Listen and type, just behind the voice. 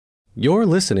You're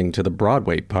listening to the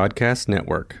Broadway Podcast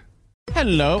Network.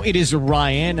 Hello, it is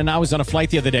Ryan, and I was on a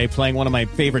flight the other day playing one of my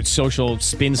favorite social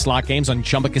spin slot games on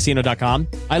ChumbaCasino.com.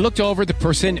 I looked over at the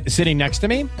person sitting next to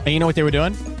me, and you know what they were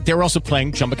doing? They were also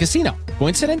playing Chumba Casino.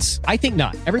 Coincidence? I think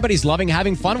not. Everybody's loving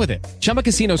having fun with it. Chumba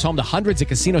Casino is home to hundreds of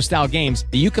casino-style games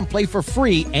that you can play for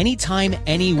free anytime,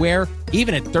 anywhere,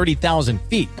 even at 30,000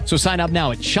 feet. So sign up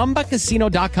now at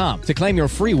ChumbaCasino.com to claim your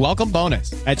free welcome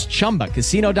bonus. That's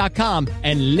ChumbaCasino.com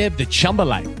and live the Chumba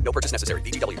life. No purchase necessary.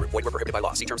 VGW. Void where prohibited by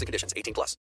law. See terms and conditions.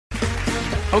 18+.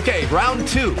 Okay, round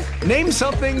two. Name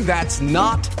something that's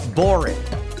not boring.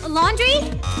 A laundry?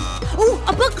 Ooh,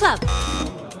 a book club.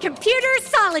 Computer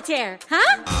solitaire,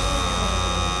 huh?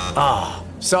 Ah,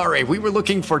 sorry, we were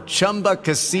looking for Chumba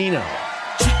Casino.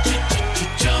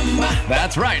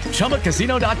 That's right,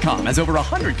 ChumbaCasino.com has over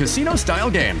 100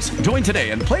 casino-style games. Join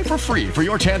today and play for free for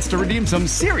your chance to redeem some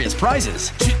serious prizes.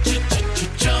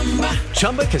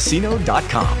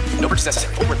 ChumbaCasino.com. No purchase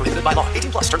necessary. Void where prohibited by law.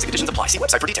 18+. Terms and conditions apply. See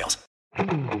website for details.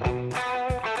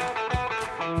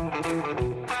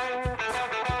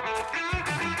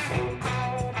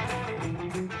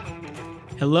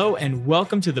 Hello and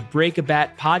welcome to the Break a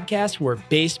Bat podcast where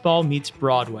baseball meets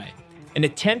Broadway. An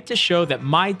attempt to show that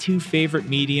my two favorite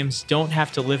mediums don't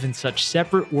have to live in such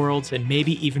separate worlds and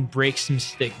maybe even break some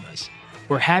stigmas.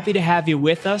 We're happy to have you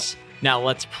with us. Now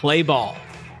let's play ball.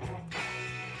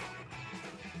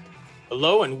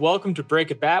 Hello and welcome to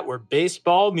Break a Bat where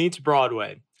baseball meets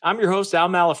Broadway. I'm your host Al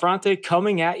Malafronte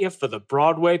coming at you for the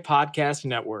Broadway Podcast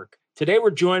Network. Today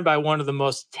we're joined by one of the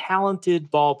most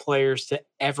talented ball players to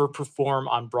ever perform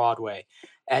on Broadway.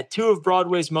 At two of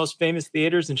Broadway's most famous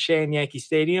theaters in Shea and Yankee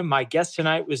Stadium, my guest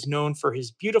tonight was known for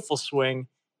his beautiful swing,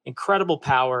 incredible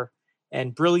power,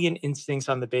 and brilliant instincts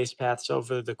on the base paths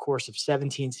over the course of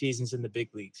 17 seasons in the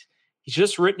big leagues. He's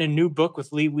just written a new book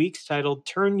with Lee Weeks titled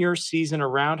Turn Your Season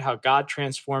Around: How God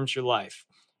Transforms Your Life.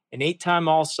 An 8-time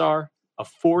All-Star, a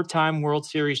 4-time World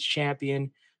Series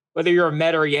champion. Whether you're a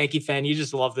Met or a Yankee fan, you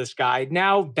just love this guy.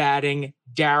 Now batting,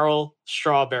 Darryl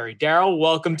Strawberry. Darryl,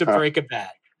 welcome to Break a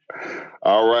Bat.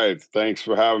 All right. Thanks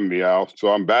for having me, Al.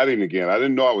 So I'm batting again. I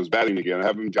didn't know I was batting again. I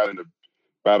haven't got in the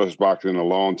batter's box in a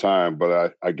long time,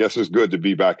 but I guess it's good to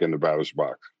be back in the batter's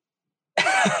box.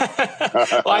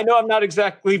 Well, I know I'm not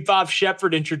exactly Bob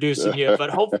Shepard introducing you, but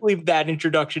hopefully that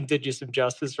introduction did you some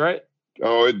justice, right?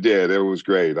 Oh, it did. It was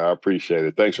great. I appreciate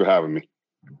it. Thanks for having me.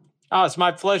 Oh, it's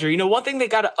my pleasure. You know, one thing they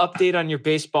got to update on your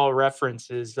baseball reference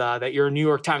is that you're a New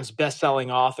York Times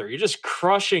bestselling author. You're just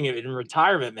crushing it in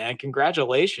retirement, man.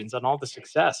 Congratulations on all the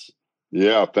success.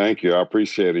 Yeah, thank you. I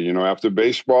appreciate it. You know, after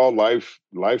baseball, life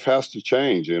has to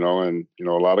change, and, a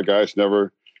lot of guys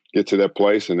never get to that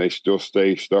place and they still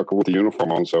stay stuck with the uniform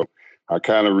on. So I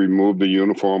kind of removed the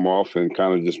uniform off and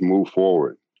kind of just moved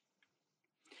forward.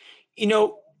 You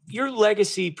know, your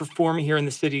legacy performing here in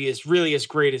the city is really as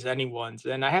great as anyone's.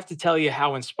 And I have to tell you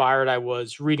how inspired I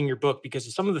was reading your book because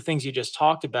of some of the things you just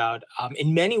talked about.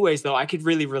 In many ways, though, I could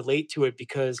really relate to it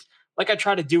because like I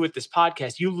try to do with this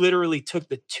podcast, you literally took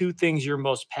the two things you're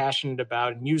most passionate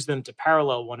about and used them to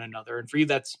parallel one another. And for you,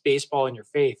 that's baseball and your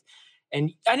faith.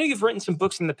 And I know you've written some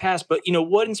books in the past, but,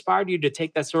 what inspired you to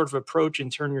take that sort of approach and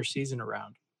turn your season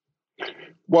around?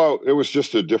 Well, it was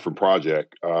just a different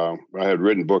project. I had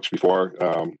written books before.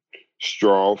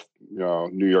 Straw,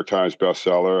 New York Times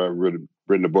bestseller. I've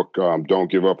written a book,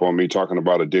 Don't Give Up on Me, talking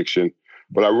about addiction.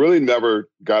 But I really never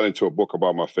got into a book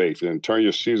about my faith. And Turn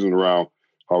Your Season Around: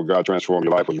 How God Transformed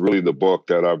Your Life was really the book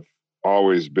that I've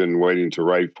always been waiting to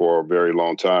write for a very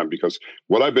long time, because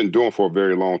what I've been doing for a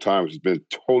very long time has been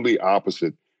totally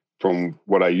opposite from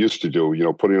what I used to do,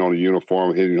 putting on a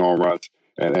uniform, hitting home runs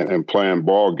and playing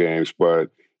ball games. But,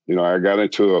 I got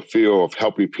into a field of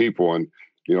helping people and,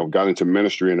 got into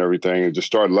ministry and everything and just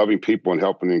started loving people and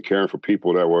helping and caring for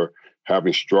people that were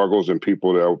having struggles and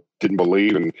people that didn't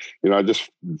believe. And, I just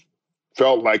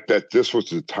felt like that this was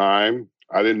the time.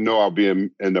 I didn't know I'd be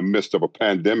in the midst of a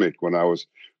pandemic when I was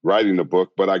writing the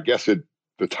book, but I guess the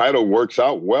title works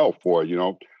out well for,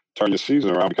 Turn Your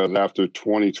Season Around, because after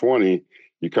 2020,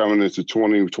 you're coming into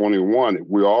 2021,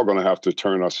 we're all going to have to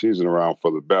turn our season around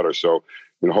for the better. So,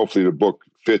 hopefully the book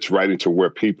fits right into where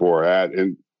people are at.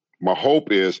 And my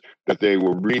hope is that they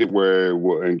will read it where it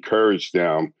will encourage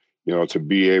them, to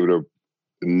be able to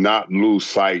not lose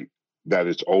sight that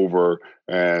it's over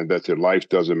and that their life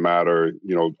doesn't matter,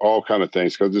 all kind of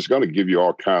things, because it's going to give you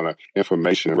all kind of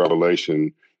information and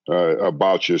revelation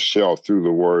about yourself through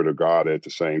the word of God at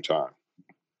the same time.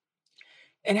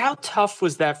 And how tough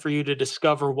was that for you to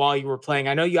discover while you were playing?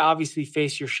 I know you obviously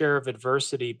faced your share of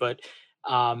adversity, but,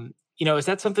 is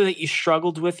that something that you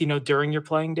struggled with, during your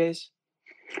playing days?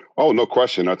 Oh, no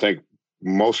question. I think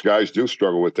most guys do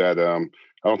struggle with that.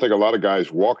 I don't think a lot of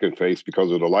guys walk in faith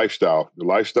because of the lifestyle. The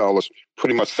lifestyle is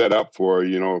pretty much set up for,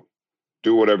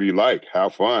 do whatever you like,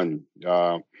 have fun.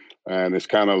 And it's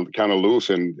kind of loose,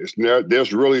 and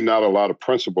there's really not a lot of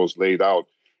principles laid out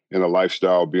in a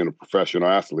lifestyle of being a professional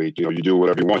athlete. You do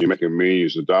whatever you want. You're making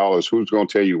millions of dollars. Who's going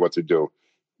to tell you what to do?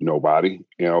 Nobody.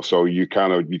 So you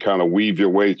kind of weave your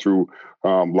way through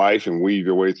life and weave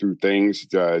your way through things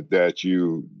that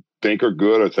you think are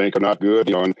good or think are not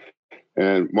good.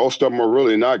 And most of them are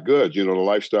really not good. The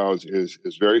lifestyle is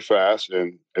very fast,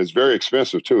 and it's very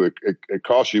expensive too. It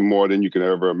costs you more than you can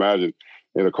ever imagine.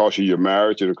 It'll cost you your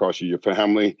marriage. It'll cost you your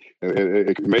family.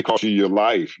 It may cost you your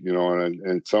life,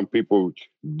 and some people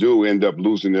do end up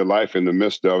losing their life in the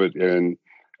midst of it and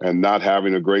not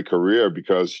having a great career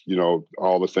because,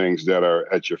 all the things that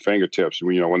are at your fingertips.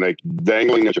 When they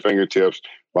dangling at your fingertips,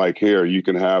 like here, you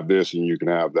can have this and you can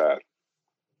have that.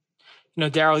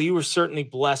 Darryl, you were certainly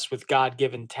blessed with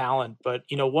God-given talent, but,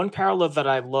 one parallel that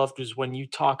I loved was when you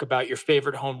talk about your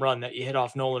favorite home run that you hit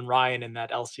off Nolan Ryan in that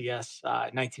LCS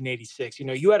 1986.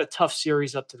 You had a tough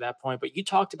series up to that point, but you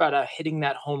talked about how hitting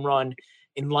that home run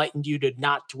enlightened you to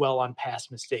not dwell on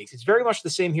past mistakes. It's very much the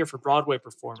same here for Broadway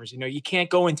performers. You can't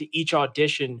go into each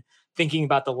audition thinking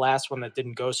about the last one that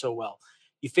didn't go so well.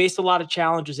 You faced a lot of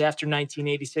challenges after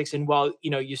 1986, and while,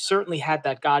 you certainly had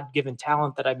that God-given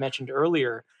talent that I mentioned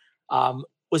earlier,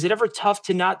 was it ever tough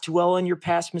to not dwell on your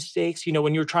past mistakes,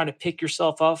 when you were trying to pick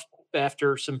yourself up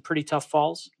after some pretty tough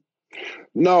falls?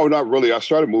 No, not really. I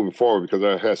started moving forward because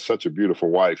I had such a beautiful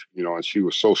wife, and she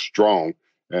was so strong,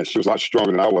 and she was a lot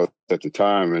stronger than I was at the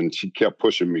time, and she kept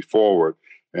pushing me forward.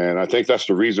 And I think that's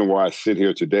the reason why I sit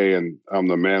here today and I'm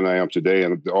the man I am today,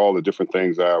 and all the different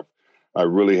things I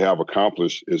really have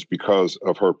accomplished is because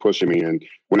of her pushing me. And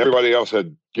when everybody else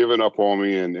had given up on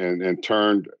me and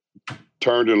turned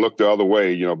and looked the other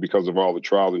way, because of all the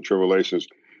trials and tribulations,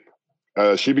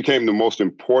 she became the most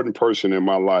important person in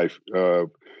my life,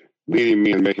 leading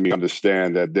me and making me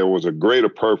understand that there was a greater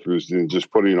purpose than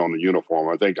just putting on the uniform.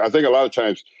 I think a lot of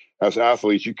times as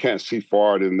athletes, you can't see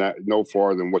no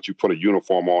farther than what you put a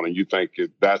uniform on, and you think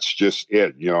that's just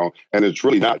it, and it's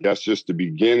really not. That's just the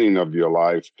beginning of your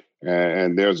life.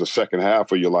 And there's a second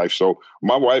half of your life. So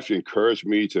my wife encouraged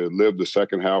me to live the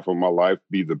second half of my life,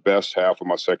 be the best half of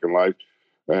my second life,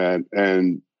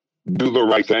 and do the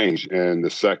right things in the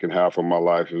second half of my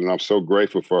life. And I'm so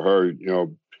grateful for her,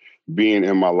 being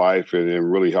in my life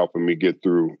and really helping me get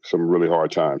through some really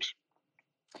hard times.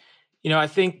 I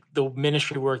think the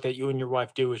ministry work that you and your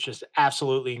wife do is just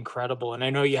absolutely incredible. And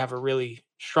I know you have a really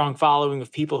strong following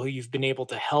of people who you've been able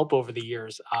to help over the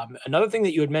years. Another thing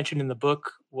that you had mentioned in the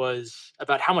book was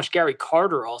about how much Gary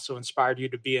Carter also inspired you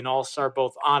to be an all-star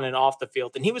both on and off the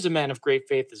field. And he was a man of great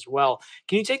faith as well.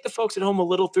 Can you take the folks at home a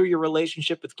little through your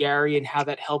relationship with Gary and how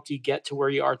that helped you get to where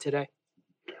you are today?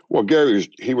 Well, Gary,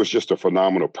 he was just a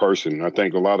phenomenal person. I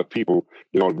think a lot of people,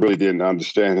 really didn't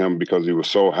understand him because he was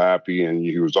so happy and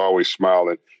he was always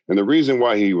smiling. And the reason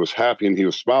why he was happy and he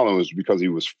was smiling was because he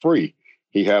was free.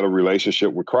 He had a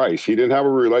relationship with Christ. He didn't have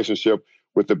a relationship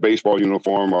with the baseball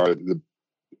uniform or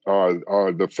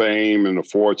the fame and the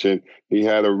fortune. He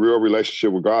had a real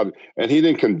relationship with God, and he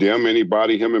didn't condemn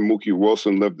anybody. Him and Mookie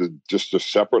Wilson lived just a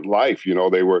separate life.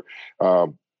 They were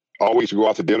always go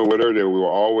out to dinner with her. They were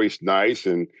always nice.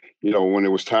 And, when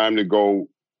it was time to go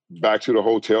back to the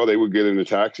hotel, they would get in the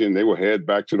taxi and they would head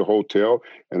back to the hotel,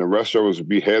 and the rest of us would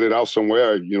be headed out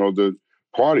somewhere, to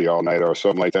party all night or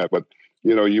something like that. But,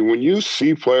 when you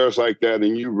see players like that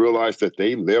and you realize that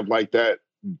they live like that,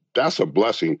 that's a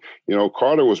blessing.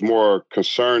 Carter was more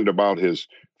concerned about his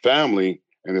family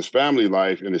and his family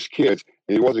life and his kids,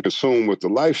 and he wasn't consumed with the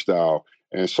lifestyle.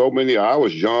 And I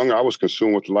was young, I was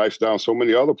consumed with the lifestyle. So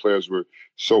many other players were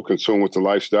so consumed with the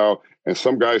lifestyle. And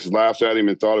some guys laughed at him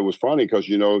and thought it was funny because,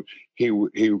 he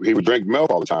would drink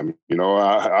milk all the time.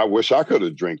 I wish I could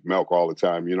have drank milk all the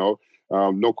time,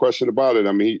 no question about it.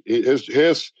 I mean,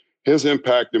 his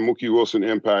impact and Mookie Wilson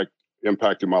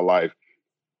impacted my life,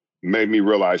 made me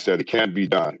realize that it can't be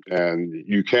done. And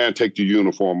you can take the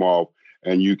uniform off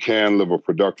and you can live a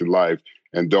productive life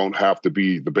and don't have to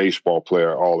be the baseball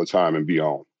player all the time and be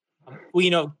on.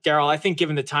 Well, Darryl, I think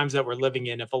given the times that we're living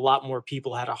in, if a lot more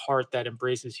people had a heart that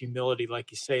embraces humility,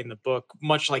 like you say in the book,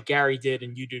 much like Gary did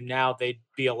and you do now, they'd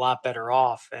be a lot better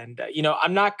off. And,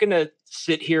 I'm not going to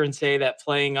sit here and say that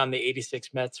playing on the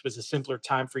 86 Mets was a simpler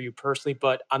time for you personally,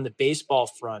 but on the baseball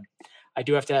front, I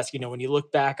do have to ask, when you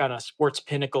look back on a sports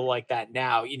pinnacle like that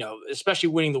now, especially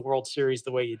winning the World Series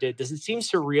the way you did, does it seem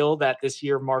surreal that this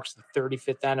year marks the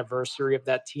 35th anniversary of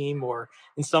that team? Or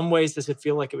in some ways, does it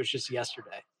feel like it was just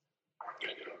yesterday?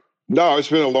 No, it's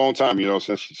been a long time,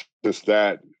 since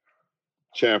that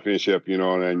championship,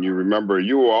 and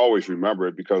you will always remember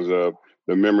it because of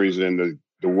the memories and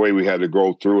the way we had to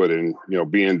go through it, and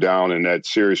being down in that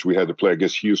series we had to play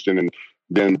against Houston, and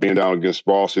then being down against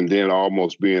Boston, then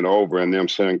almost being over, and them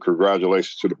saying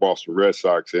congratulations to the Boston Red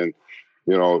Sox. And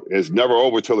it's never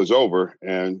over till it's over,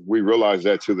 and we realized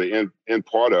that to the end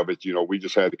part of it. We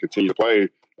just had to continue to play,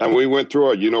 and we went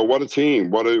through it. What a team,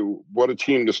 what a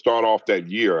team to start off that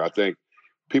year. I think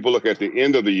people look at the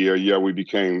end of the year, yeah, we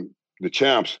became the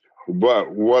champs,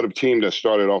 but what a team that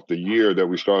started off the year, that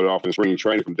we started off in spring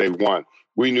training from day one.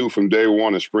 We knew from day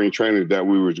one in spring training that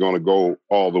we were going to go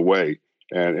all the way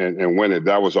and win it.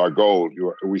 That was our goal.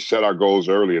 We set our goals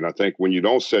early, and I think when you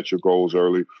don't set your goals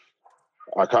early,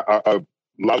 a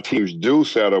lot of teams do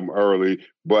set them early,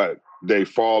 but they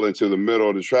fall into the middle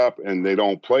of the trap and they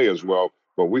don't play as well.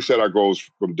 But we set our goals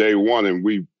from day one, and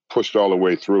we pushed all the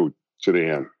way through to the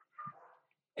end.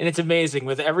 And it's amazing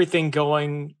with everything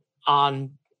going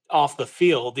on off the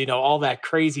field, all that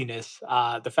craziness.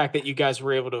 The fact that you guys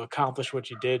were able to accomplish what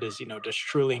you did is, just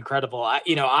truly incredible.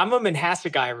 I'm a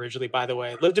Manhasset guy originally, by the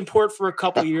way. Lived in Port for a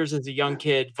couple of years as a young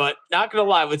kid, but not going to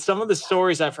lie, with some of the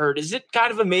stories I've heard, is it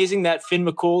kind of amazing that Finn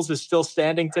McCool's is still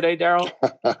standing today, Daryl?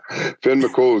 Finn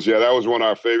McCool's, yeah, that was one of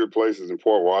our favorite places in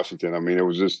Port Washington. I mean, it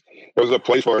was a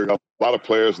place where a lot of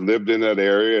players lived in that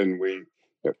area, and we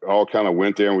all kind of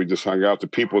went there and we just hung out. The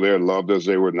people there loved us.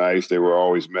 They were nice. They were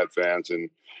always Met fans, and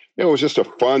it was just a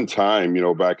fun time,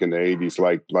 back in the 80s,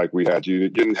 like we had. You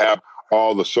didn't have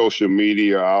all the social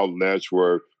media outlets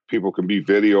where people can be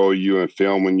videoing you and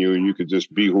filming you, and you could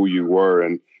just be who you were.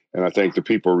 And I think the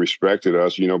people respected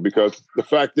us, because the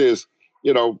fact is,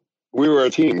 we were a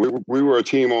team. We were a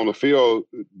team on the field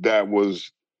that was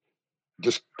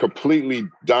just completely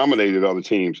dominated other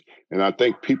teams. And I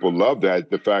think people loved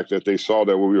that, the fact that they saw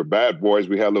that when we were bad boys,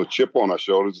 we had a little chip on our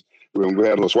shoulders. We had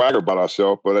a little swagger about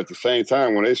ourselves, but at the same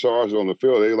time, when they saw us on the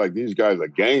field, they were like, these guys are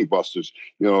gangbusters.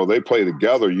 They play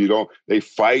together. They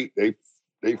fight. They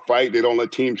fight. They don't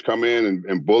let teams come in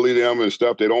and bully them and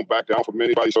stuff. They don't back down from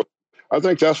anybody. So I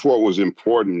think that's what was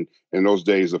important in those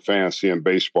days of fans seeing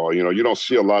baseball. You don't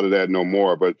see a lot of that no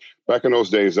more, but back in those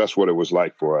days, that's what it was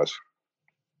like for us.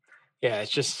 Yeah,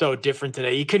 it's just so different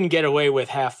today. You couldn't get away with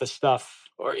half the stuff.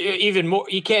 Or even more,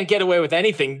 you can't get away with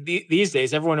anything these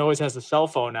days. Everyone always has a cell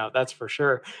phone out, that's for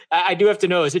sure. I do have to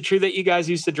know, is it true that you guys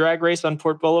used to drag race on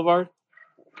Port Boulevard?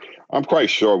 I'm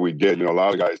quite sure we did. A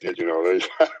lot of guys did.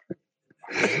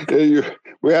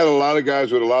 We had a lot of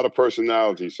guys with a lot of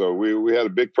personality. So we had a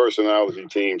big personality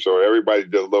team. So everybody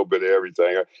did a little bit of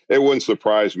everything. It wouldn't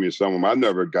surprise me if some of them, I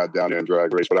never got down there and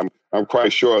drag race, but I'm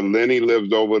quite sure Lenny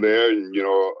lived over there, and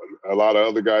a lot of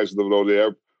other guys lived over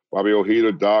there. Bobby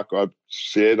Ojeda, Doc,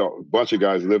 Sid, a bunch of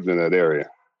guys lived in that area.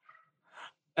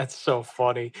 That's so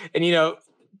funny. And,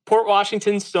 Port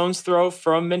Washington, stone's throw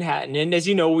from Manhattan. And as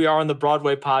you know, we are on the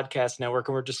Broadway Podcast Network,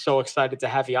 and we're just so excited to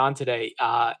have you on today.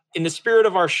 In the spirit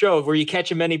of our show, were you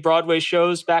catching many Broadway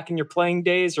shows back in your playing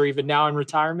days or even now in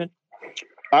retirement?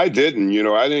 I didn't.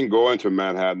 I didn't go into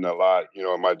Manhattan a lot,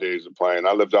 in my days of playing.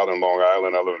 I lived out in Long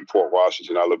Island. I lived in Port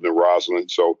Washington. I lived in Roslyn.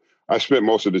 So I spent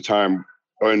most of the time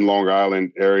in Long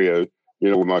Island area,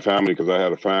 with my family, because I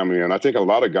had a family. And I think a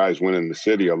lot of guys went in the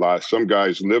city a lot. Some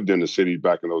guys lived in the city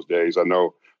back in those days. I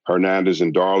know Hernandez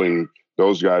and Darling,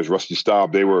 those guys, Rusty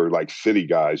Staub, they were like city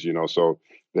guys, so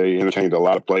they entertained a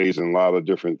lot of plays and a lot of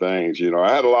different things.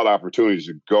 I had a lot of opportunities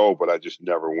to go, but I just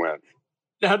never went.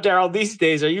 Now, Daryl, these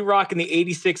days, are you rocking the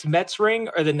 86 Mets ring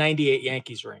or the 98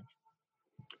 Yankees ring?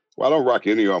 Well, I don't rock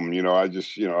any of them. I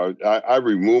just, I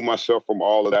remove myself from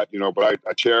all of that, but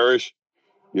I cherish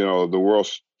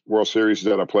the World Series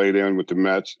that I played in with the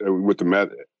Mets, and with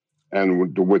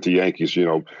the Yankees.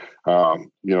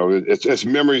 It's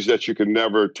memories that you can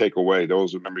never take away.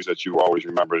 Those are memories that you always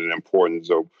remember, the importance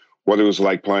of what it was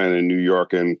like playing in New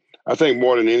York. And I think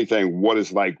more than anything, what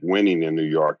it's like winning in New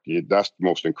York. That's the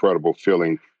most incredible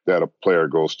feeling that a player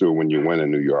goes through when you win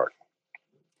in New York.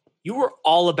 You were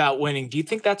all about winning. Do you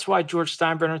think that's why George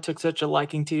Steinbrenner took such a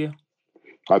liking to you?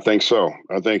 I think so.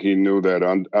 I think he knew that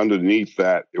underneath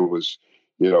that, it was,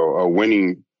 a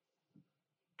winning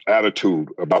attitude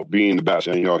about being the best.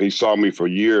 And, he saw me for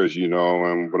years,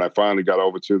 and when I finally got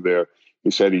over to there,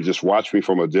 he said he just watched me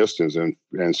from a distance and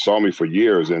saw me for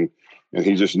years. And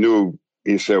he just knew,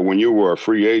 he said, when you were a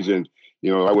free agent,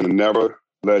 I would have never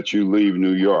let you leave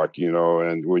New York,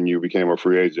 and when you became a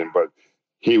free agent, but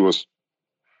he was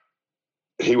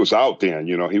out then,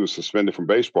 he was suspended from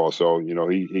baseball. So,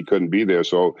 he couldn't be there.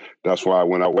 So that's why I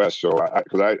went out west. So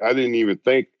because I didn't even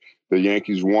think the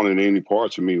Yankees wanted any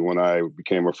parts of me when I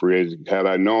became a free agent. Had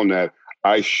I known that,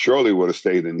 I surely would have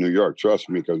stayed in New York. Trust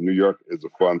me, because New York is a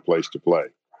fun place to play.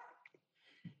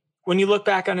 When you look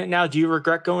back on it now, do you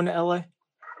regret going to LA?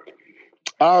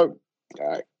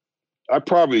 I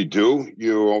probably do,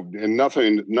 and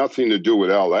nothing to do with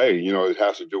LA. It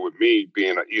has to do with me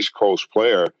being an East Coast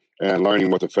player and learning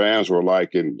what the fans were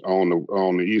like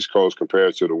on the East Coast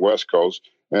compared to the West Coast.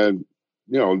 And,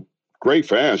 great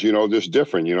fans, just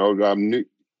different,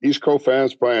 East Coast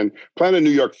fans playing the New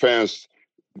York fans,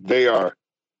 they are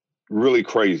really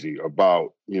crazy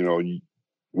about,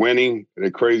 winning.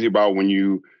 They're crazy about when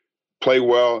you play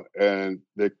well, and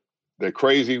they're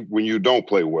crazy when you don't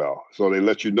play well. So they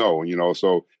let you know,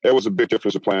 so there was a big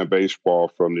difference of playing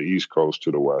baseball from the East Coast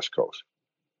to the West Coast.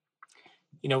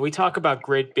 We talk about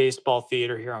great baseball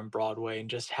theater here on Broadway and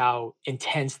just how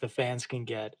intense the fans can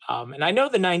get. And I know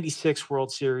the 96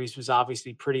 World Series was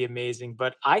obviously pretty amazing,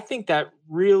 but I think that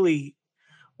really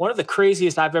one of the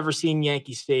craziest I've ever seen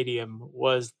Yankee Stadium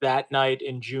was that night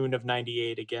in June of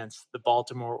 98 against the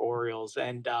Baltimore Orioles.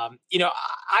 And,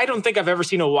 I don't think I've ever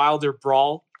seen a wilder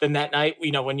brawl than that night,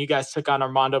 when you guys took on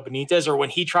Armando Benitez, or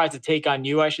when he tried to take on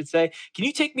you, I should say. Can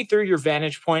you take me through your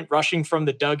vantage point, rushing from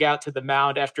the dugout to the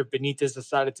mound after Benitez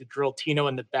decided to drill Tino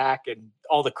in the back and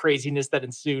all the craziness that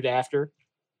ensued after?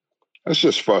 That's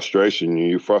just frustration.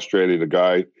 You frustrated a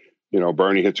guy.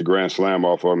 Bernie hits a grand slam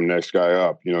off of him, next guy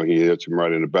up, he hits him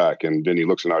right in the back. And then he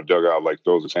looks in our dugout, like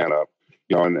throws his hand up,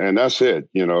 and that's it.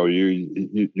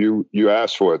 You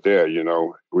asked for it there,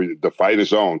 the fight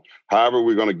is on. However,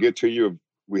 we're going to get to you.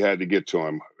 We had to get to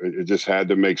him. It just had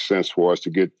to make sense for us to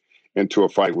get into a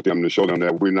fight with them to show them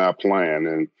that we're not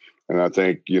playing. And I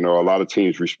think, a lot of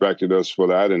teams respected us for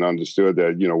that and understood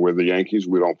that, we're the Yankees,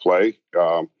 we don't play.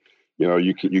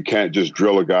 You can't just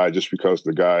drill a guy just because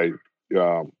the guy,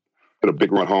 hit a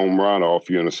big home run off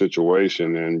you in a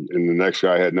situation and the next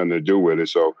guy had nothing to do with it.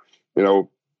 So,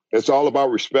 it's all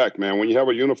about respect, man. When you have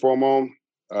a uniform on,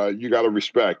 you got to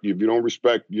respect. If you don't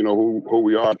respect, who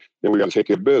we are, then we got to take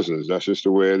care of business. That's just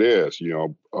the way it is.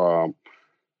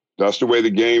 That's the way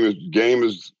the game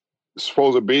is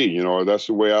supposed to be. That's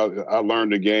the way I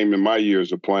learned the game in my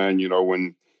years of playing.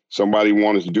 When somebody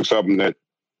wanted to do something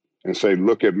and say,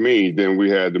 look at me, then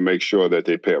we had to make sure that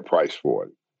they pay a price for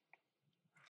it.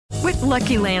 With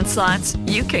Lucky Land Slots,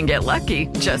 you can get lucky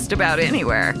just about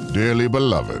anywhere. Dearly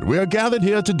beloved, we are gathered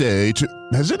here today to...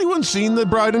 Has anyone seen the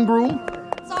bride and groom?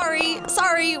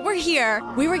 Sorry, we're here.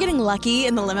 We were getting lucky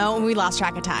in the limo and we lost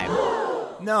track of time.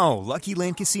 No, Lucky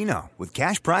Land Casino, with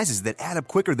cash prizes that add up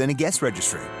quicker than a guest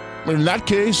registry. In that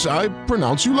case, I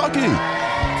pronounce you lucky.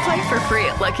 Play for free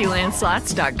at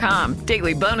LuckyLandSlots.com.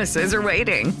 Daily bonuses are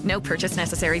waiting. No purchase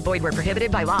necessary. Void where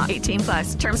prohibited by law.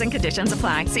 18+. Terms and conditions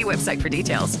apply. See website for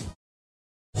details.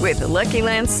 With the Lucky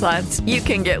Land Slots, you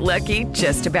can get lucky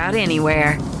just about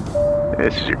anywhere.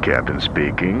 This is your captain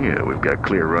speaking. We've got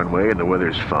clear runway and the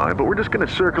weather's fine, but we're just going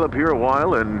to circle up here a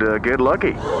while and get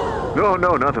lucky. No,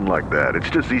 nothing like that. It's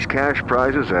just these cash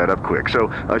prizes add up quick. So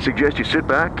I suggest you sit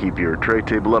back, keep your tray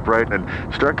table upright, and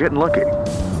start getting lucky.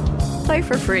 Play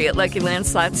for free at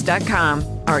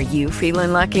LuckyLandSlots.com. Are you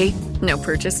feeling lucky? No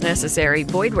purchase necessary.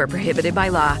 Void where prohibited by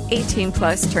law.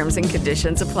 18+ terms and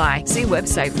conditions apply. See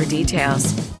website for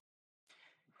details.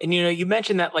 And, you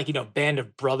mentioned that, band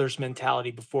of brothers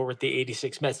mentality before with the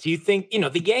 86 Mets. Do you think,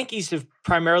 the Yankees have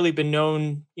primarily been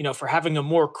known, for having a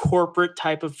more corporate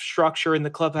type of structure in the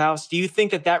clubhouse? Do you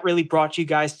think that really brought you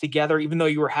guys together, even though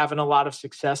you were having a lot of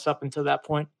success up until that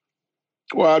point?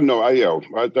 Well, no,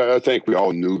 I think we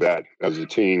all knew that as a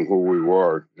team, who we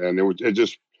were. And it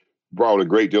just brought a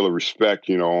great deal of respect,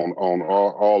 on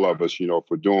all of us,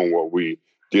 for doing what we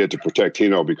did to protect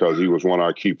Tino, because he was one of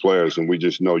our key players. And we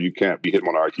just know you can't be hitting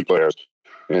one of our key players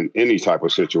in any type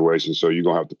of situation. So you're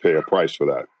going to have to pay a price for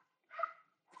that.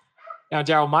 Now,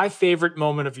 Darryl, my favorite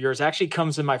moment of yours actually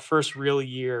comes in my first real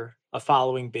year of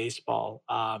following baseball.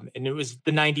 And it was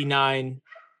the 99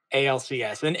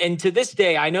 ALCS. And to this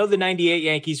day, I know the 98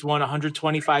 Yankees won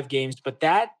 125 games, but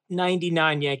that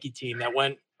 99 Yankee team that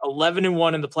went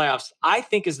 11-1 in the playoffs, I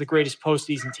think is the greatest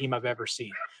postseason team I've ever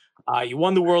seen. You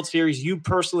won the World Series. You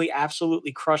personally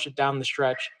absolutely crushed it down the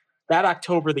stretch. That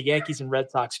October, the Yankees and Red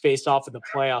Sox faced off in the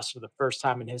playoffs for the first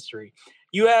time in history.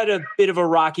 You had a bit of a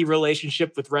rocky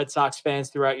relationship with Red Sox fans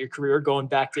throughout your career, going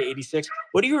back to 86.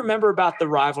 What do you remember about the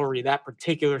rivalry that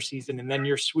particular season, and then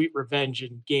your sweet revenge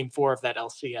in Game 4 of that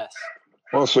LCS?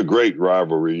 Well, it's a great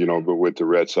rivalry, but with the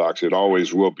Red Sox, it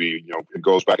always will be. It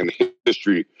goes back in the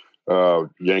history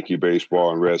of Yankee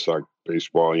baseball and Red Sox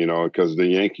baseball, because the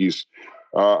Yankees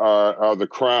are the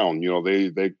crown. You know,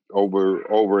 they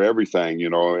over everything. You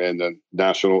know, and the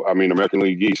American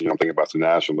League East. You know, I'm thinking about the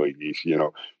National League East. You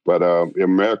know, but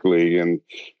American League, and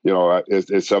you know,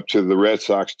 it's up to the Red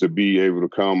Sox to be able to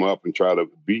come up and try to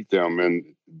beat them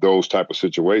in those type of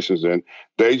situations, and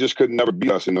they just could never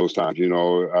beat us in those times. You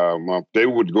know, they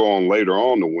would go on later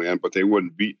on to win, but they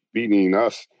wouldn't beating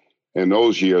us in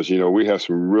those years. You know, we had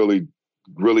some really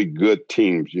good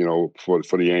teams, you know, for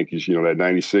the Yankees. You know, that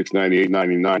 96, 98,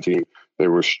 99 team, they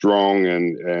were strong,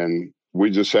 and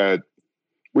we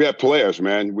had players,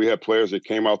 man. We had players that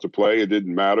came out to play. It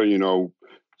didn't matter, you know.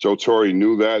 Joe Torre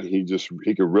knew that. He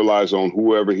could realize on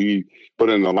whoever he put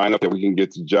in the lineup that we can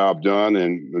get the job done,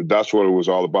 and that's what it was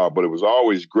all about. But it was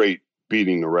always great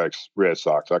beating the Red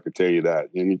Sox. I could tell you that.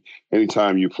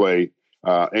 Anytime you play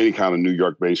any kind of New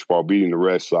York baseball, beating the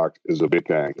Red Sox is a big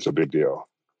thing. It's a big deal.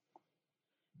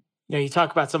 You know, you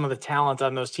talk about some of the talent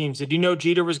on those teams. Did you know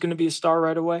Jeter was going to be a star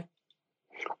right away?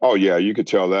 Oh, yeah. You could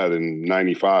tell that in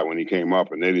 95 when he came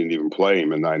up, and they didn't even play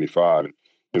him in 95.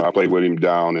 You know, I played with him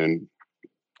down in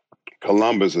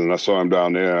Columbus, and I saw him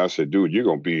down there, and I said, dude, you're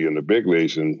going to be in the big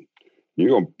leagues, and you're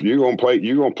going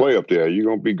to play up there. You're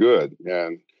going to be good.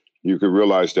 And you could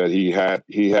realize that he had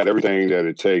everything that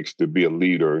it takes to be a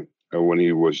leader when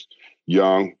he was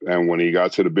young. And when he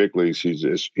got to the big leagues, he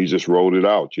just rolled it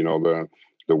out. You know,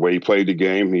 the way he played the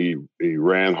game, he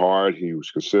ran hard, he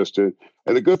was consistent.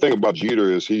 And the good thing about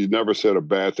Jeter is he's never said a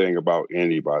bad thing about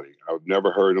anybody. I've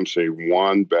never heard him say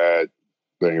one bad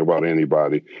thing about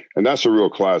anybody. And that's a real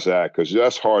class act, because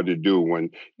that's hard to do when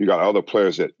you got other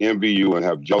players that envy you and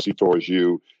have jealousy towards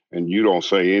you, and you don't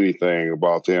say anything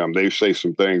about them. They say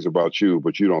some things about you,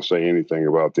 but you don't say anything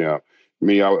about them.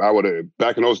 Me, I would have,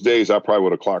 back in those days, I probably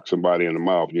would have clocked somebody in the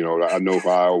mouth. You know, I know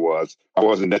how I was. I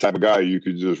wasn't that type of guy you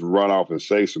could just run off and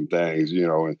say some things, you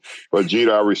know. But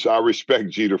Jeter, I respect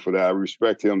Jeter for that. I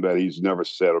respect him that he's never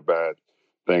said a bad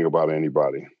thing about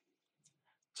anybody.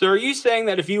 So are you saying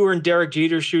that if you were in Derek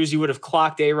Jeter's shoes, you would have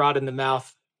clocked A-Rod in the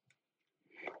mouth?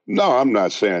 No, I'm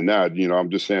not saying that. You know, I'm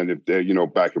just saying that, you know,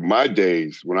 back in my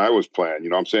days when I was playing,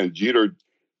 you know, I'm saying Jeter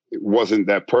wasn't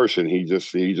that person. He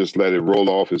just let it roll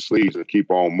off his sleeves and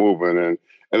keep on moving.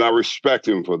 And I respect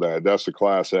him for that. That's a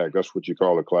class act. That's what you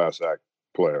call a class act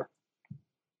player.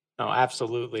 No,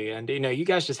 absolutely. And, you know, you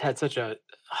guys just had it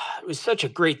was such a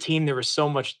great team. There was so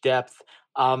much depth.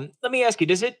 Let me ask you,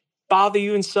 does it bother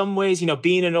you in some ways, you know,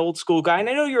 being an old school guy? And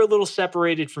I know you're a little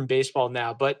separated from baseball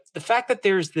now, but the fact that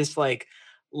there's this like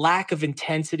lack of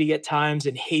intensity at times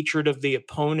and hatred of the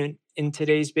opponent in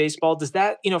today's baseball, does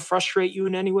that, you know, frustrate you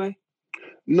in any way?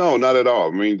 No, not at all.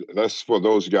 I mean, that's for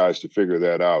those guys to figure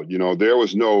that out. You know, there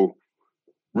was no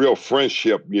real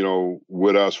friendship, you know,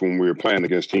 with us when we were playing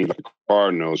against teams like the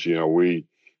Cardinals. You know, we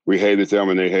hated them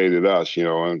and they hated us, you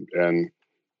know, and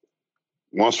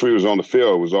once we was on the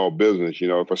field, it was all business. You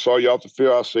know, if I saw you out the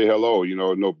field, I'd say hello, you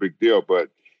know, no big deal. But,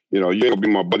 you know, you ain't gonna be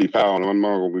my buddy pal, and I'm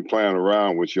not gonna be playing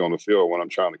around with you on the field when I'm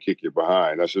trying to kick you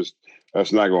behind.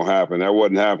 That's not gonna happen. That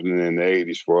wasn't happening in the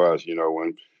 80s for us. You know,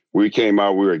 when we came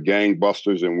out, we were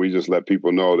gangbusters, and we just let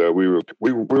people know that we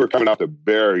were coming out to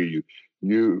bury you.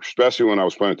 You, especially when I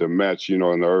was playing at the Mets, you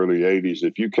know, in the early 80s,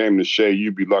 if you came to Shea,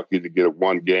 you'd be lucky to get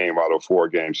one game out of a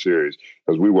 4-game series,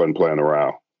 because we wasn't playing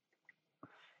around.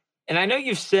 And I know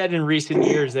you've said in recent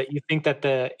years that you think that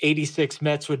the 86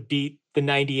 Mets would beat the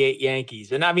 98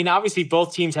 Yankees. And I mean, obviously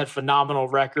both teams had phenomenal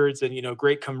records and, you know,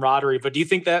 great camaraderie, but do you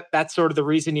think that that's sort of the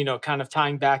reason, you know, kind of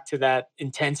tying back to that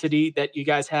intensity that you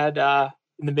guys had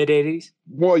in the mid 80s?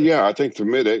 Well, yeah, I think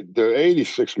the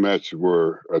 86 Mets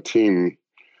were a team.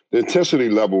 The intensity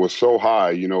level was so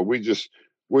high, you know, we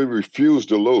refused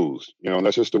to lose. You know,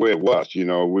 that's just the way it was. You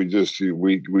know, we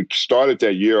started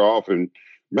that year off, and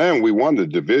man, we won the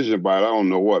division by, I don't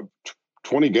know what,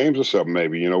 20 games or something,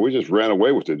 maybe. You know, we just ran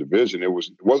away with the division. It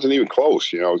wasn't even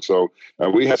close, you know. So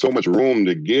we had so much room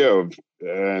to give,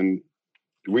 and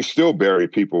we still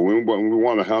buried people. We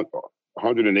won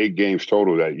 108 games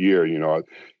total that year, you know.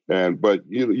 But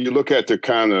you look at the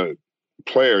kind of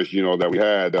players, you know, that we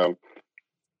had.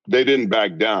 They didn't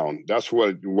back down. That's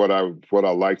what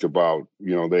I liked about,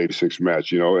 you know, the 86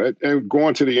 Mets, you know. And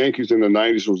going to the Yankees in the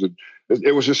 90s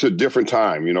was just a different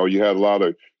time. You know, you had a lot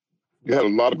of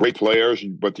great players,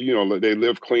 but, you know, they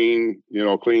lived clean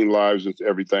lives and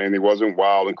everything. They wasn't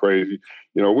wild and crazy.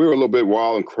 You know, we were a little bit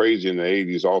wild and crazy in the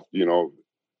 80s,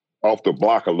 off the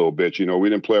block a little bit. You know, we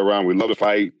didn't play around. We loved to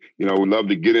fight. You know, we loved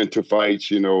to get into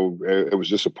fights. You know, it was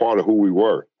just a part of who we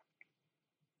were.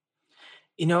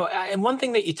 You know, and one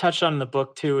thing that you touched on in the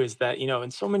book too is that, you know, in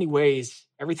so many ways,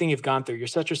 everything you've gone through, you're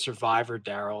such a survivor,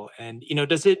 Darryl. And, you know,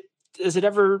 does it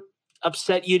ever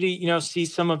upset you to, see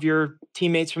some of your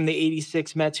teammates from the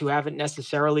 86 Mets who haven't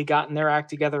necessarily gotten their act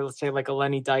together? Let's say like a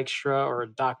Lenny Dykstra or a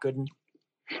Doc Gooden.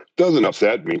 Doesn't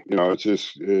upset me. It's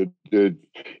just, you're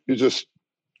just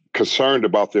concerned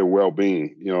about their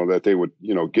well-being, that they would,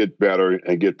 get better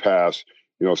and get past,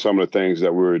 some of the things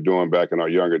that we were doing back in our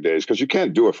younger days, because you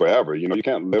can't do it forever. You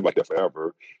can't live like that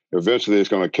forever. Eventually it's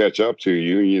going to catch up to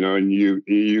you, and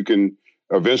you can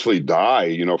eventually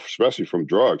die, especially from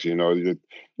drugs.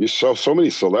 So many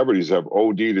celebrities have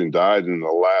OD'd and died in the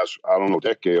last,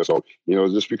 decade or so,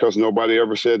 just because nobody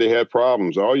ever said they had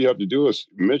problems. All you have to do is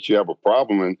admit you have a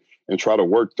problem and try to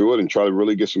work through it and try to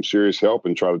really get some serious help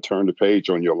and try to turn the page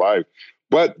on your life.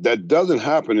 But that doesn't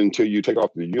happen until you take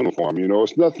off the uniform.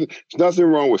 It's nothing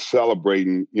wrong with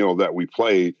celebrating, that we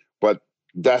played, but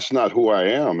that's not who I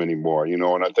am anymore,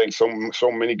 and I think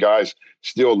so many guys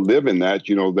still live in that,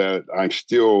 that I'm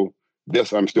still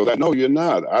this, I'm still that. No, you're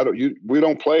not. We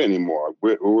don't play anymore.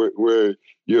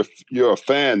 You're a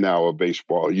fan now of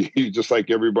baseball. You just like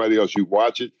everybody else. You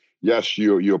watch it. Yes,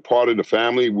 you're part of the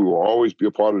family. We will always be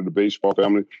a part of the baseball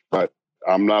family, but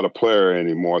I'm not a player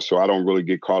anymore, so I don't really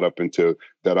get caught up into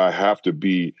that. I have to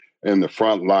be in the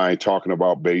front line talking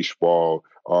about baseball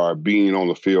or being on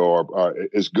the field. Or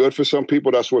it's good for some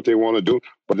people. That's what they want to do,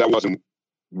 but that wasn't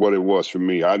what it was for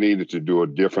me. I needed to do a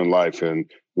different life, and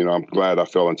I'm glad I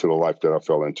fell into the life that I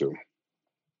fell into.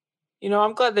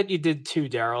 I'm glad that you did too,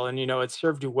 Darryl, and it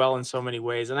served you well in so many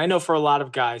ways. And I know for a lot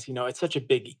of guys, it's such a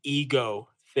big ego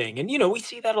thing. And, we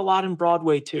see that a lot in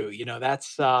Broadway too.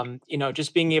 That's,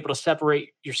 just being able to separate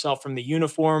yourself from the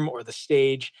uniform or the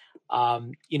stage.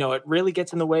 It really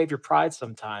gets in the way of your pride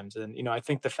sometimes. And, I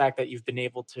think the fact that you've been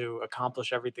able to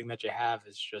accomplish everything that you have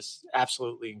is just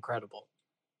absolutely incredible.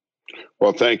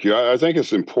 Well, thank you. I think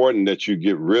it's important that you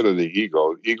get rid of the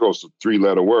ego. Ego is a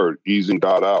 3-letter word, easing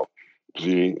God out.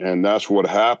 See, and that's what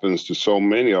happens to so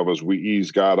many of us. We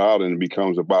ease God out and it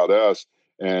becomes about us.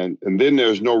 And then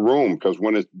there's no room, because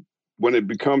when it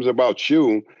becomes about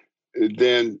you,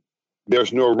 then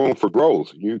there's no room for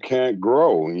growth. You can't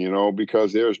grow,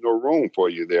 because there's no room for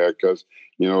you there. Because,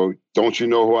 don't you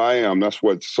know who I am? That's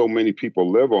what so many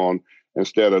people live on,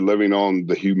 instead of living on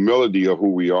the humility of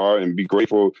who we are and be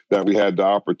grateful that we had the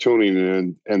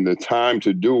opportunity and the time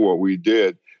to do what we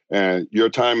did. And your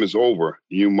time is over.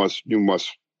 You must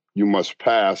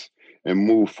pass and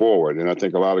move forward. And I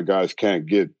think a lot of guys can't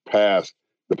get past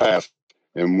the past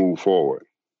and move forward.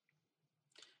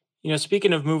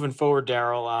 Speaking of moving forward,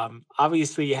 Darryl,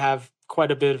 obviously you have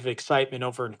quite a bit of excitement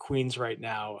over in Queens right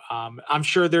now. I'm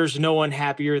sure there's no one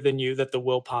happier than you that the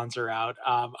Wilpons are out.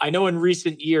 I know in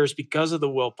recent years, because of the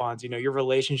Wilpons, your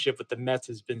relationship with the Mets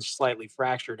has been slightly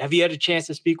fractured. Have you had a chance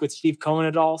to speak with Steve Cohen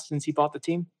at all since he bought the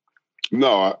team?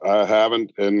 No, I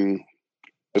haven't. And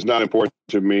it's not important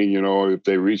to me. If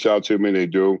they reach out to me, they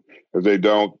do. If they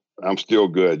don't, I'm still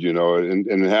good, and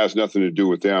it has nothing to do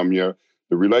with them. Yeah.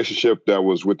 The relationship that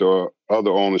was with the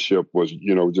other ownership was,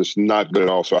 just not good at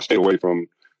all. So I stayed away from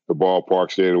the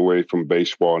ballpark, stayed away from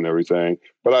baseball and everything.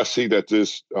 But I see that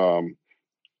this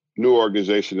new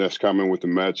organization that's coming with the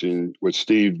Mets and with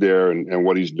Steve there and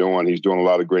what he's doing a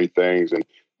lot of great things and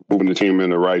moving the team in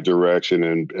the right direction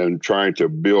and trying to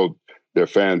build their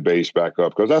fan base back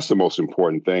up, because that's the most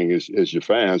important thing is your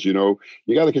fans. You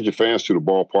got to get your fans to the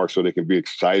ballpark so they can be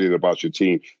excited about your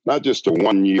team, not just a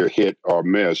 1-year hit or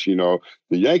miss. The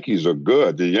Yankees are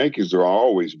good. The Yankees will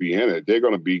always be in it. They're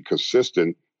going to be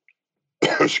consistent.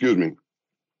 Excuse me.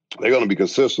 They're going to be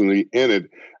consistently in it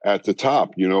at the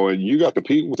top, and you got to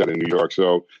compete with that in New York.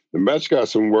 So the Mets got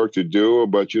some work to do,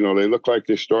 but, they look like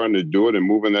they're starting to do it and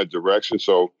move in that direction.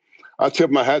 So I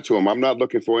tip my hat to them. I'm not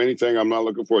looking for anything. I'm not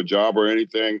looking for a job or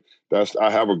anything.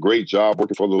 I have a great job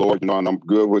working for the Lord, and I'm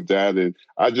good with that. And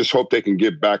I just hope they can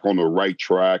get back on the right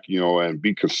track, and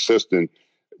be consistent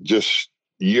just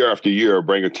year after year,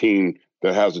 bring a team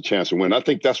that has a chance to win. I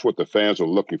think that's what the fans are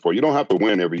looking for. You don't have to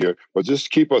win every year, but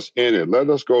just keep us in it. Let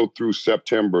us go through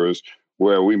Septembers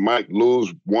where we might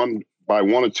lose by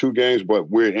 1 or 2 games,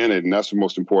 but we're in it, and that's the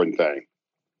most important thing.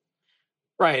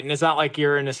 Right. And it's not like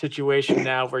you're in a situation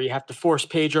now where you have to force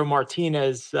Pedro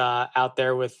Martinez out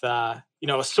there with, a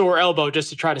sore elbow just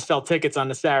to try to sell tickets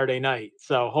on a Saturday night.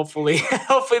 So hopefully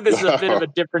this is a bit of a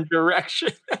different direction.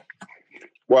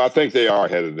 Well, I think they are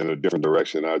headed in a different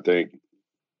direction. I think,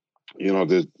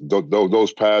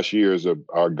 those past years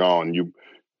are gone. You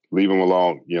leave them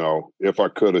alone. If I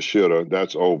could have, should have,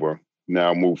 that's over.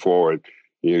 Now move forward.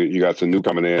 You got some new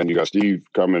coming in. You got Steve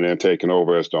coming in, taking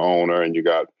over as the owner, and you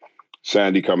got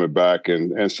Sandy coming back,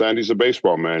 and Sandy's a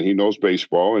baseball man. He knows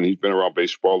baseball, and he's been around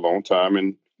baseball a long time,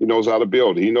 and he knows how to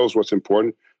build. He knows what's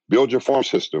important. Build your farm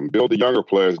system. Build the younger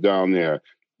players down there.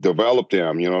 develop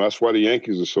them. That's why the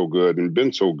Yankees are so good and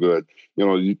been so good.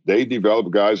 They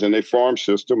develop guys in their farm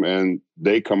system and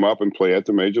they come up and play at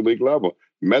the major league level.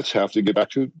 Mets have to get back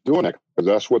to doing that because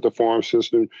that's what the farm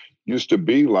system used to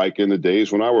be like in the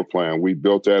days when I were playing. We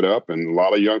built that up and a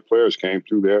lot of young players came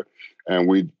through there and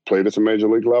we played at the major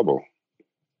league level.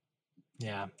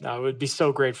 Yeah, no, it would be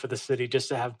so great for the city just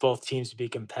to have both teams be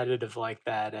competitive like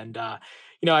that. And,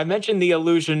 I mentioned the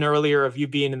illusion earlier of you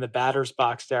being in the batter's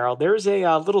box, Darryl. There's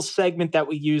a little segment that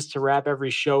we use to wrap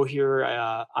every show here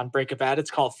on Break a Bat.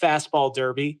 It's called Fastball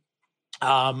Derby.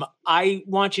 I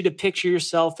want you to picture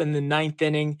yourself in the ninth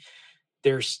inning.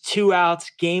 There's 2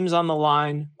 outs, game's on the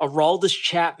line. Aroldis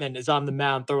Chapman is on the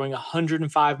mound throwing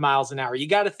 105 miles an hour. You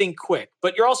got to think quick,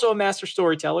 but you're also a master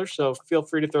storyteller, so feel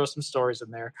free to throw some stories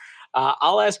in there.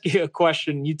 I'll ask you a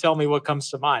question. You tell me what comes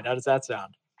to mind. How does that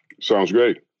sound? Sounds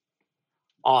great.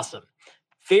 Awesome.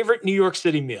 Favorite New York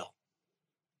City meal?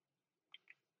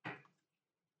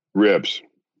 Ribs.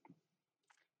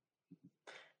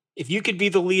 If you could be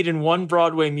the lead in one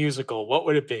Broadway musical, what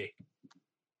would it be?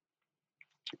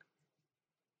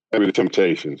 Maybe The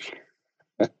Temptations.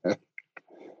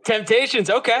 Temptations.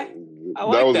 Okay. I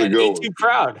like that. Was that. a good Ain't Too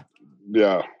Proud.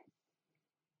 Yeah.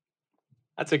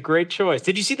 That's a great choice.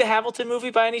 Did you see the Hamilton movie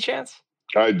by any chance?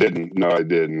 I didn't. No, I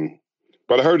didn't.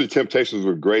 But I heard The Temptations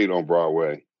were great on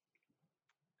Broadway.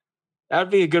 That would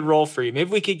be a good role for you. Maybe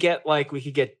we could get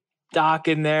Doc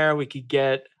in there. I'm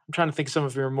trying to think of some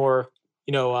of your more,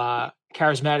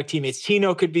 charismatic teammates.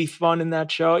 Tino could be fun in that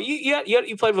show.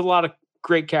 You played with a lot of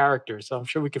great characters, so I'm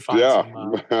sure we could find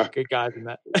some good guys in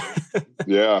that.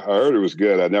 Yeah, I heard it was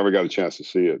good. I never got a chance to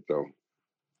see it, though.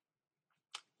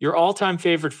 Your all-time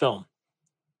favorite film?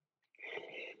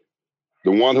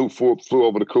 The One Who Flew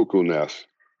Over the Cuckoo Nest.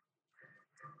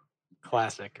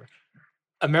 Classic.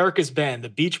 America's Band, the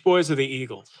Beach Boys or the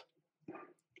Eagles?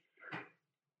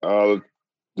 The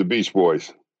Beach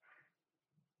Boys.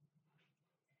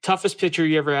 Toughest pitcher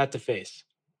you ever had to face?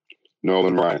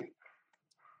 Nolan Ryan.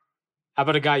 How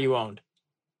about a guy you owned?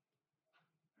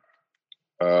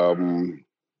 Tom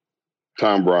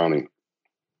Browning.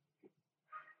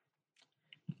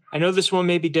 I know this one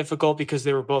may be difficult because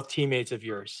they were both teammates of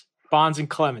yours. Bonds and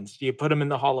Clemens. Do you put them in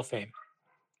the Hall of Fame?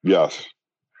 Yes.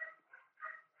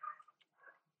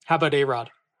 How about A-Rod?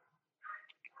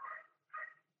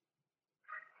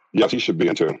 Yes, he should be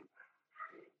in too.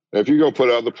 If you're going to put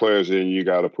other players in, you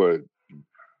got to put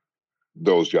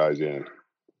those guys in.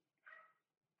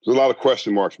 There's a lot of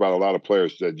question marks about a lot of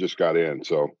players that just got in.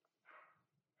 So,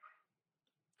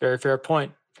 very fair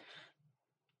point.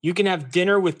 You can have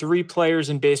dinner with 3 players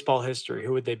in baseball history.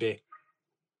 Who would they be?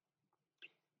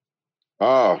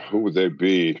 Who would they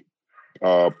be?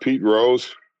 Pete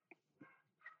Rose.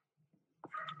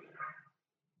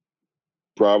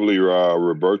 Probably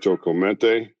Roberto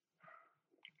Clemente.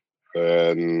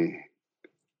 And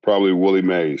probably Willie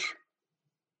Mays.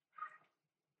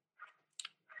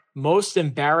 Most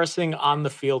embarrassing on the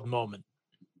field moment?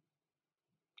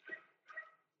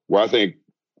 Well, I think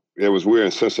we were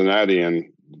in Cincinnati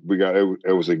and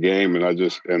it was a game and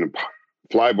a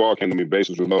fly ball came to me,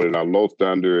 bases were loaded, and I loafed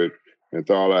under it and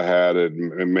thought I had it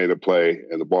and made a play,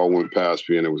 and the ball went past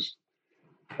me, and it was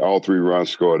all 3 runs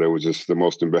scored. It was just the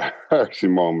most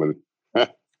embarrassing moment.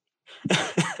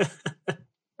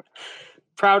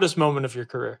 Proudest moment of your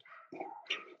career?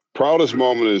 Proudest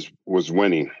moment was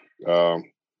winning.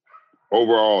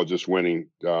 Overall, just winning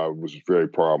was a very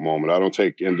proud moment. I don't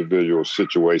take individual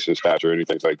situations, stats, or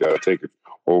anything like that. I take it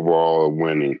overall of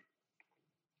winning.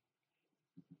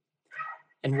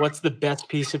 And what's the best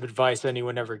piece of advice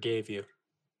anyone ever gave you?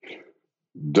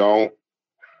 Don't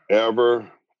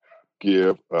ever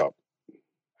give up.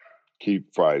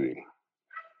 Keep fighting,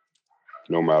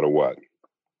 no matter what.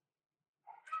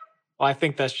 Well, I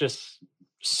think that's just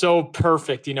so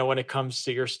perfect, when it comes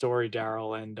to your story,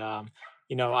 Darryl. And,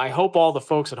 I hope all the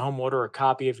folks at home order a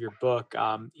copy of your book.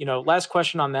 Last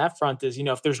question on that front is,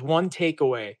 if there's one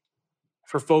takeaway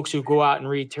for folks who go out and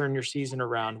read Turn Your Season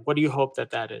Around, what do you hope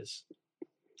that is?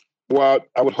 Well,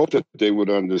 I would hope that they would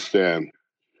understand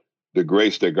the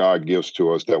grace that God gives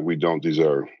to us that we don't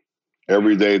deserve.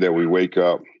 Every day that we wake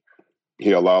up,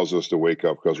 He allows us to wake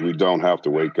up because we don't have to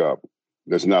wake up.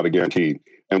 That's not a guarantee.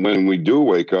 And when we do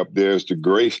wake up, there's the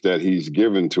grace that He's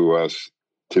given to us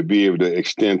to be able to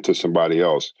extend to somebody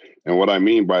else. And what I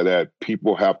mean by that,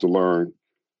 people have to learn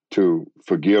to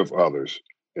forgive others.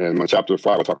 And in chapter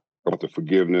 5, I talk about the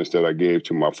forgiveness that I gave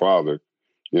to my father,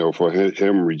 for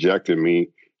him rejecting me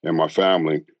and my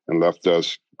family and left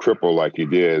us crippled like he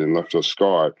did and left us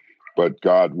scarred. But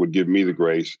God would give me the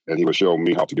grace and He would show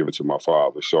me how to give it to my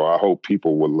father. So I hope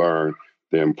people would learn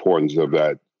the importance of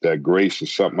that that grace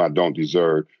is something I don't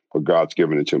deserve, but God's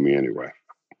given it to me anyway.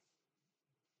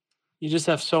 You just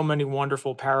have so many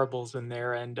wonderful parables in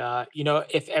there. And,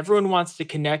 if everyone wants to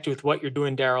connect with what you're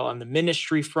doing, Daryl, on the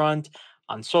ministry front,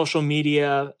 on social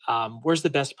media, where's the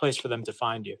best place for them to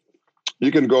find you?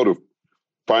 You can go to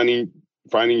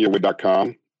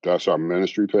findingyourway.com. That's our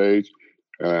ministry page.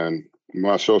 And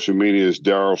my social media is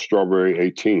Daryl Strawberry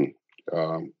 18,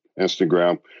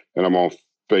 Instagram. And I'm on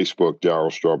Facebook,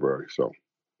 Daryl Strawberry. So.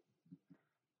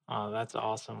 Oh, that's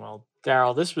awesome. Well,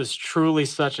 Daryl, this was truly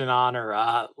such an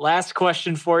honor. Last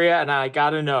question for you, and I got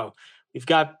to know. We've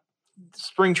got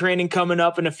spring training coming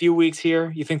up in a few weeks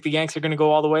here. You think the Yanks are going to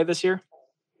go all the way this year?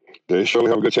 They surely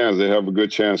have a good chance. They have a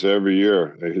good chance every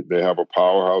year. They have a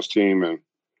powerhouse team, and,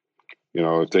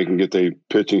 if they can get their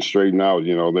pitching straightened out,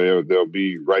 they'll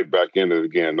be right back in it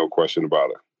again. No question about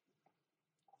it.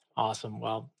 Awesome.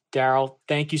 Well, Daryl,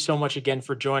 thank you so much again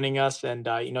for joining us. And,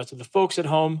 to the folks at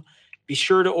home, be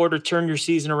sure to order Turn Your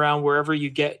Season Around wherever you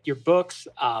get your books.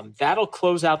 That'll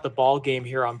close out the ball game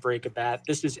here on Break a Bat.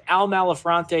 This is Al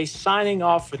Malafronte signing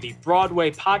off for the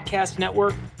Broadway Podcast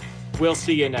Network. We'll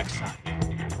see you next time.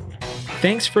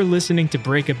 Thanks for listening to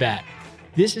Break a Bat.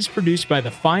 This is produced by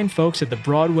the fine folks at the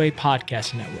Broadway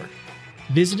Podcast Network.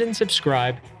 Visit and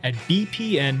subscribe at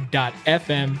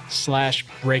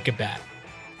bpn.fm/breakabat.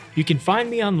 You can find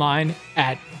me online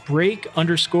at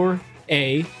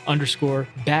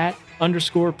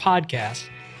break_a_bat_podcast.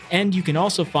 And you can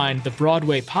also find the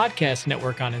Broadway Podcast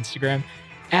Network on Instagram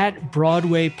at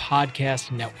Broadway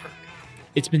Podcast Network.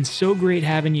 It's been so great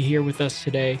having you here with us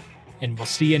today, and we'll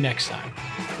see you next time.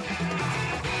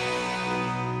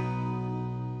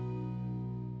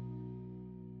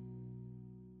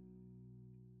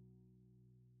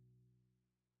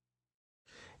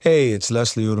 Hey, it's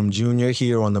Leslie Odom Jr.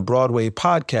 here on the Broadway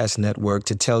Podcast Network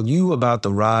to tell you about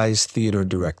the Rise Theater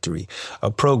Directory,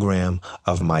 a program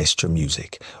of Maestro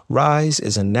Music. Rise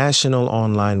is a national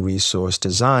online resource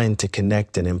designed to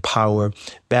connect and empower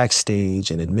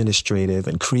backstage and administrative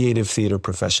and creative theater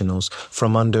professionals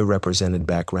from underrepresented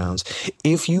backgrounds.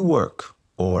 If you work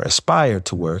or aspire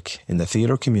to work in the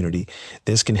theater community,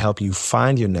 this can help you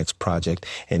find your next project.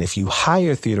 And if you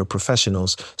hire theater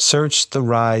professionals, search the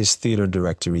Rise Theater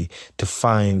Directory to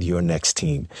find your next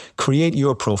team. Create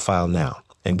your profile now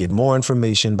and get more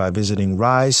information by visiting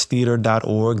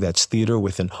risetheater.org. That's theater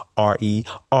with an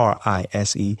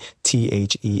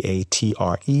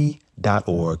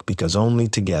RERISETHEATRE.org, because only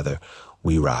together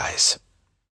we rise.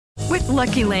 With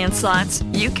Lucky Land Slots,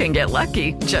 you can get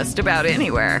lucky just about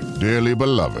anywhere. Dearly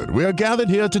beloved, we are gathered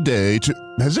here today to...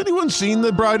 Has anyone seen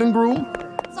the bride and groom?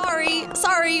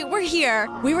 Sorry, we're here.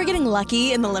 We were getting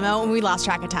lucky in the limo and we lost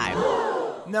track of time.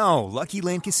 No, Lucky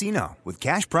Land Casino, with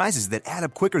cash prizes that add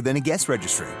up quicker than a guest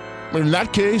registry. In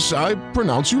that case, I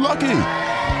pronounce you lucky.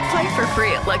 Play for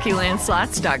free at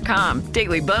LuckyLandSlots.com.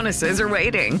 Daily bonuses are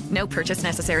waiting. No purchase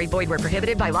necessary. Void where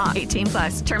prohibited by law.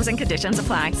 18+. Terms and conditions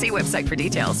apply. See website for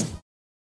details.